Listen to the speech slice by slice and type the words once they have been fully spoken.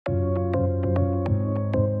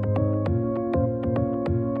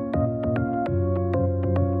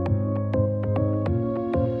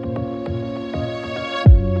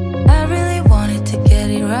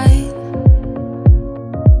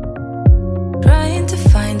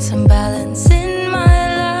find some balance in my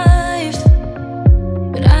life,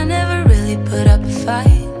 but I never really put up a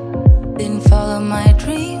fight. Didn't follow my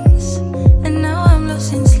dreams, and now I'm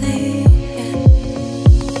losing sleep.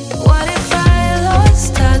 What if I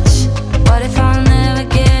lost touch? What if I'll never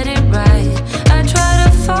get it right? I try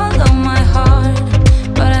to follow my heart,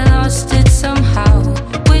 but I lost it somehow.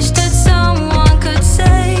 Wish that someone could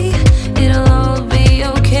say it'll all be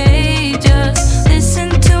okay. Just listen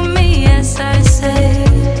to me as I say.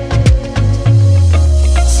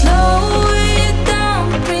 Slow it down,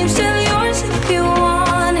 dreams still yours if you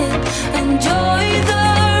want it. Enjoy the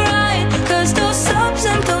ride, 'cause those ups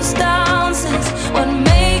and those downs is what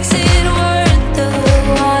makes it worth the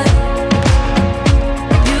while.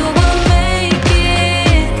 You will make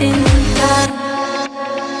it in time.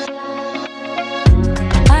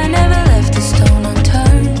 I never left a stone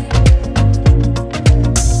unturned,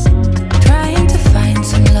 trying to find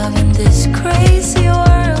some love in this crazy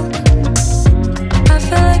world. I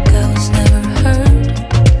felt like I was never heard.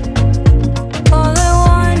 All I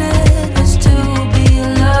wanted was to be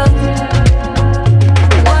loved.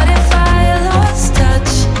 What if I lost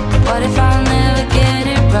touch? What if I'll never get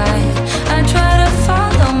it right? I try to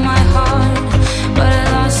follow my heart, but I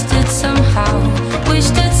lost it somehow. Wish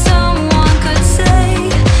that someone could say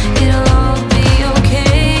it'll all be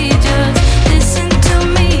okay. Just listen to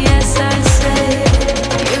me as I say.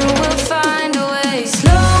 You will find a way.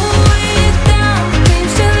 Slow it down,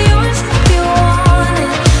 dreams still yours if you want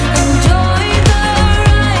it. Enjoy the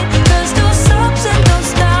ride, 'cause those ups and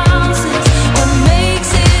those downs is what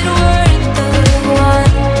makes it worth the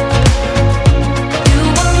while. You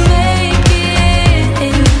will make it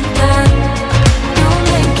in time. You'll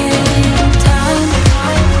make it in time.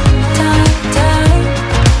 Time, time.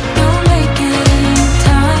 You'll make it in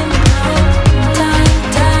time. Time,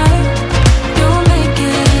 time. You'll make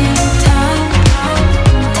it in time.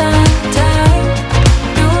 Time, time.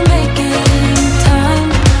 You'll make it in time.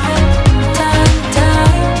 Time,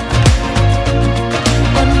 time.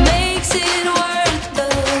 What makes it worth the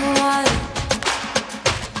while.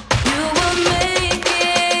 You will make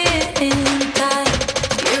it in time.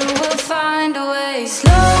 You will find a way.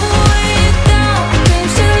 Slow it down,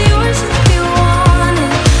 dreams still yours if you want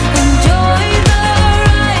it. Enjoy the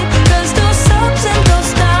ride, 'cause those ups and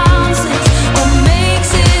those downs is what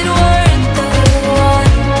makes it worth the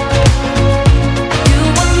while. You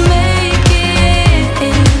will make it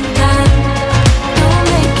in time. You'll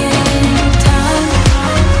make it in time.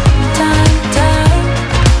 Time, time.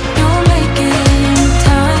 You'll make it in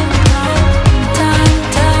time. Time,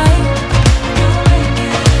 time.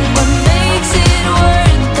 What makes it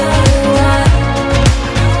worth the while.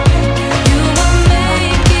 You will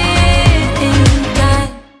make it in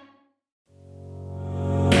time.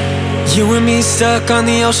 You and me stuck on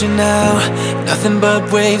the ocean now, nothing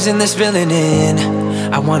but waves and they're spilling in.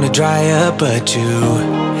 I wanna dry up, but you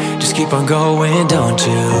just keep on going, don't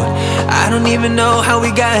you? I don't even know how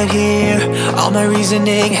we got here. All my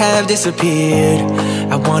reasoning have disappeared.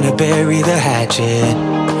 I wanna bury the hatchet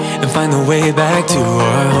and find the way back to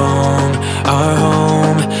our home, our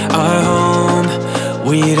home, our home.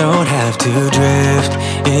 We don't have to drift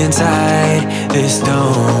inside this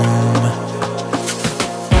dome.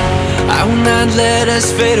 I will not let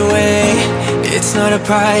us fade away. It's not a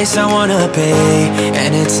price I wanna pay,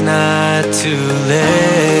 and it's not too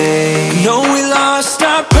late. No, we lost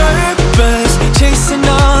our purpose, chasing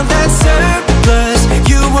all that surplus.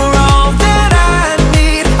 You were all that I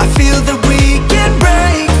need. I feel that we can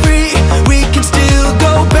break free. We can still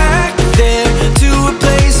go back there to a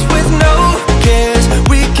place with no cares.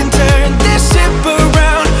 We can turn this ship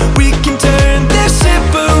around. We can turn this ship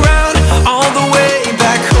around all the way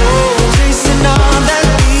back home. Chasing all that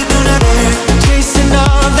we do not have, chasing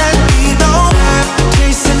all that we don't have,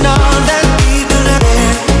 chasing all that we do not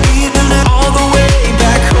have, we do not, all the way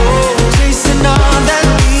back home. Chasing all that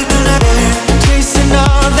we do not have, chasing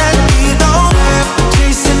all that we don't have,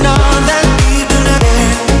 chasing all that we do not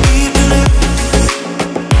have, we do not.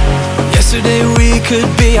 Yesterday we could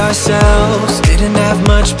be ourselves, didn't have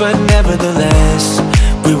much but nevertheless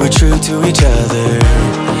we were true to each other.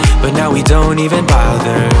 But now we don't even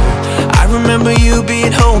bother. I remember you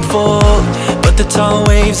being hopeful, but the tall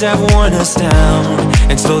waves have worn us down,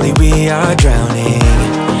 and slowly we are drowning.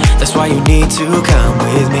 That's why you need to come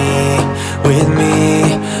with me, with me,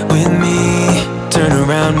 with me. Turn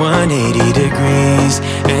around 180 degrees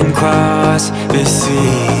and cross the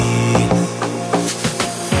sea.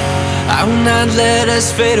 I will not let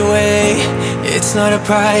us fade away. It's not a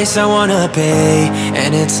price I wanna pay,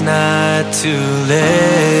 and it's not too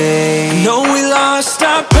late. No, we lost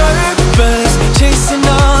our purpose, chasing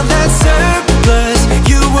all that surplus.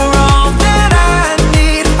 You were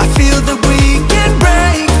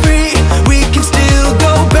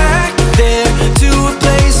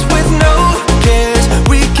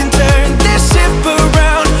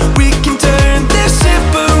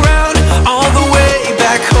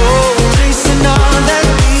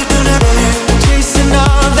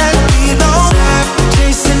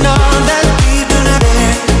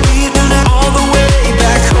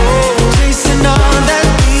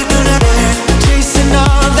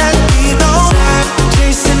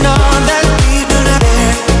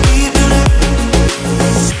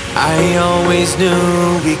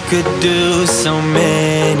knew we could do so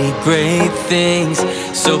many great things.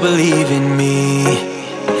 So believe in me,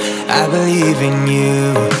 I believe in you.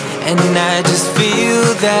 And I just feel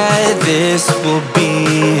that this will be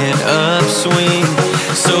an upswing.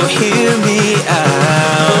 So hear me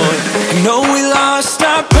out. I know we lost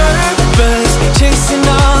our purpose, chasing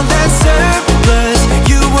all that surplus.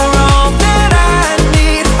 You were all that I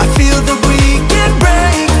need. I feel that we can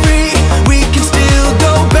break free. We can still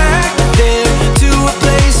go back there to a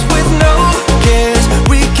place with no cares.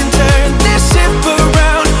 We can turn this ship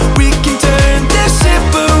around. We can turn this ship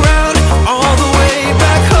around all the way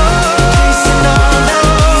back home. Chasing all that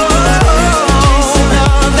chasing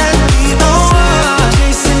all that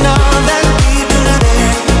chasing all that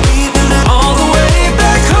all the way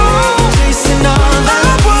back home. Chasing all that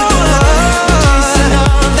chasing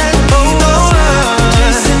all that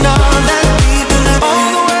chasing all that all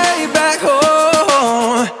the way back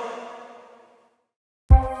home.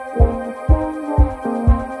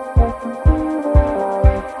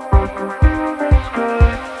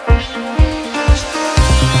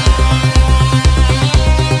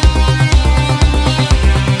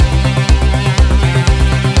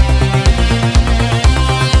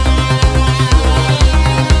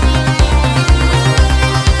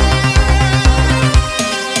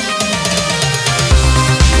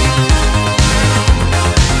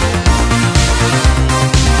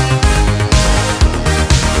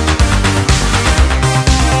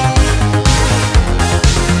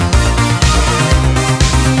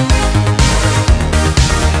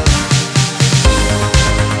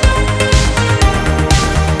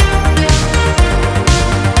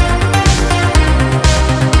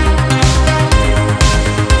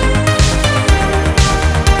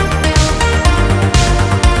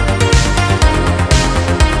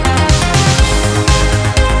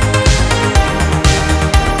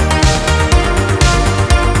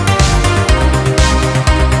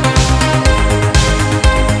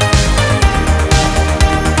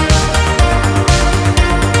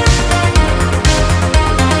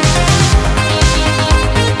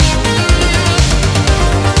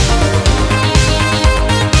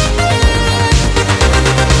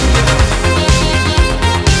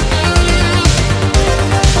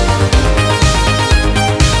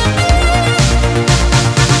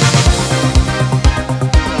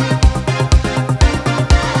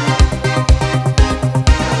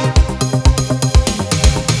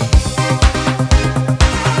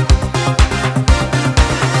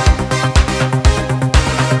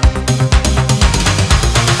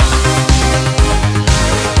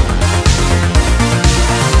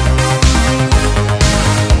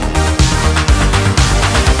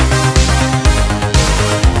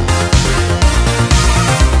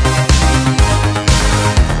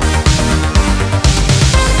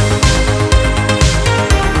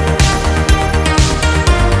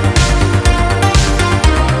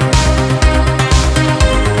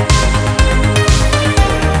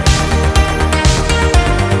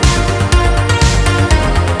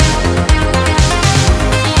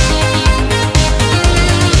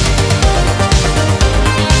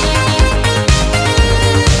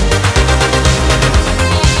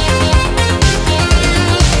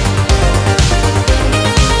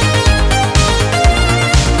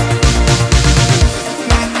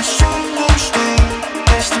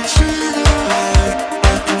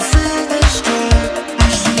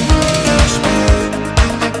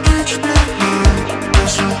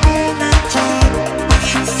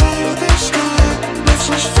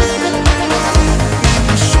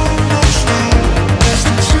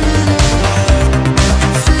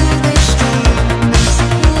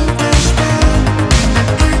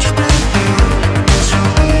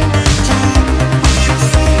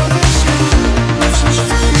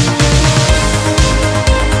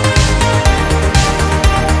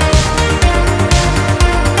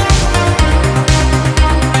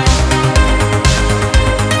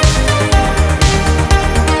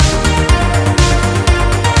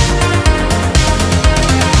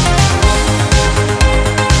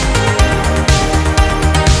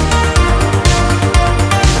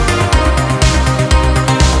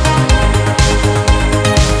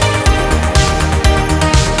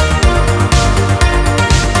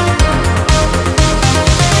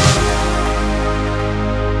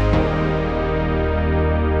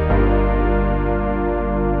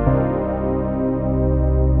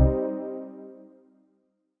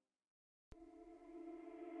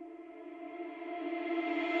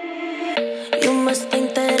 must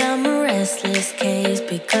think that I'm a restless case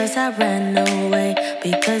because I ran away,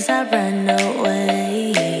 because I ran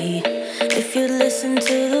away. If you listen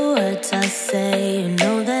to the words I say, you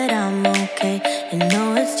know that I'm okay.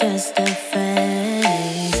 just a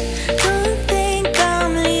phase. Don't think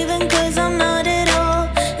I'm leaving, cause I'm not at all.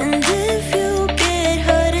 And if you get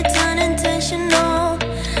hurt, it's unintentional.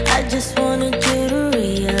 I just wanted you to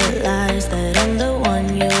realize that I'm the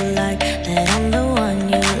one you like, that I'm the one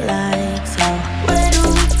you like. So where do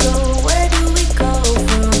we go? Where do we go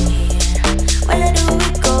from here? Where do we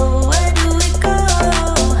go? Where do we go?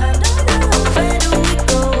 I don't know. Where do we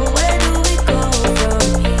go? Where do we go from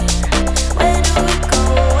here? Where do we go?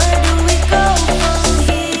 Where do we go from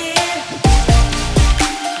here?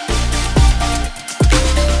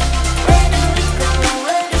 Where do we go?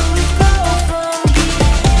 Where do we go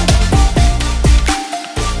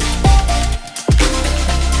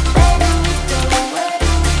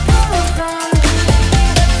from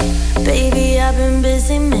here? Baby, I've been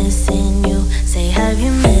busy missing you. Say, have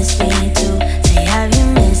you missed me too? Say, have you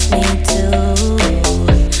missed me too?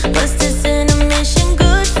 Was this intermission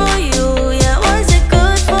good for you? Yeah, was it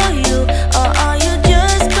good for you? Or are you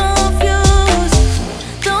just confused?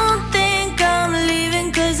 Don't think I'm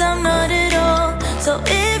leaving, cause I'm not at all. So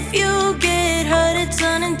if you get hurt, it's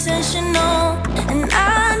unintentional. And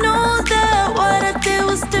I know that what I did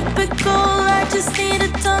was typical. I just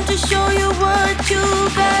needed time to show you what you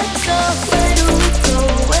got. So where do we go?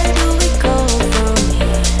 Where do we go from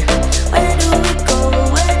here? Where do we go?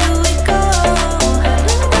 Where do we go? I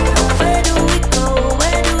don't know. Where do we go?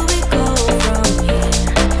 Where do we go from here?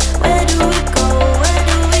 Where do we go? Where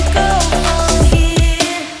do we go from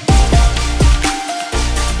here?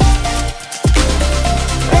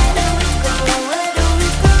 Where do we go? Where do we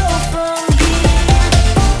go from here?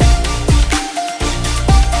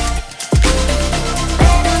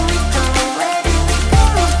 Where do we go? Where do we go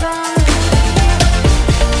from here?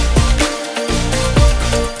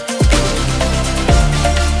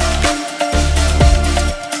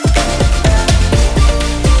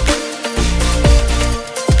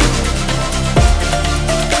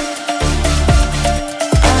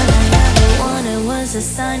 All I ever wanted was a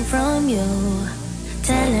sign from you,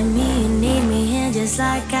 telling me you need me here just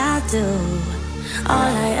like I do.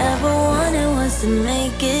 All I ever wanted was to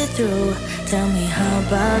make it through. Tell me, how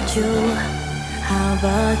about you? How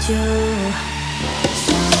about you?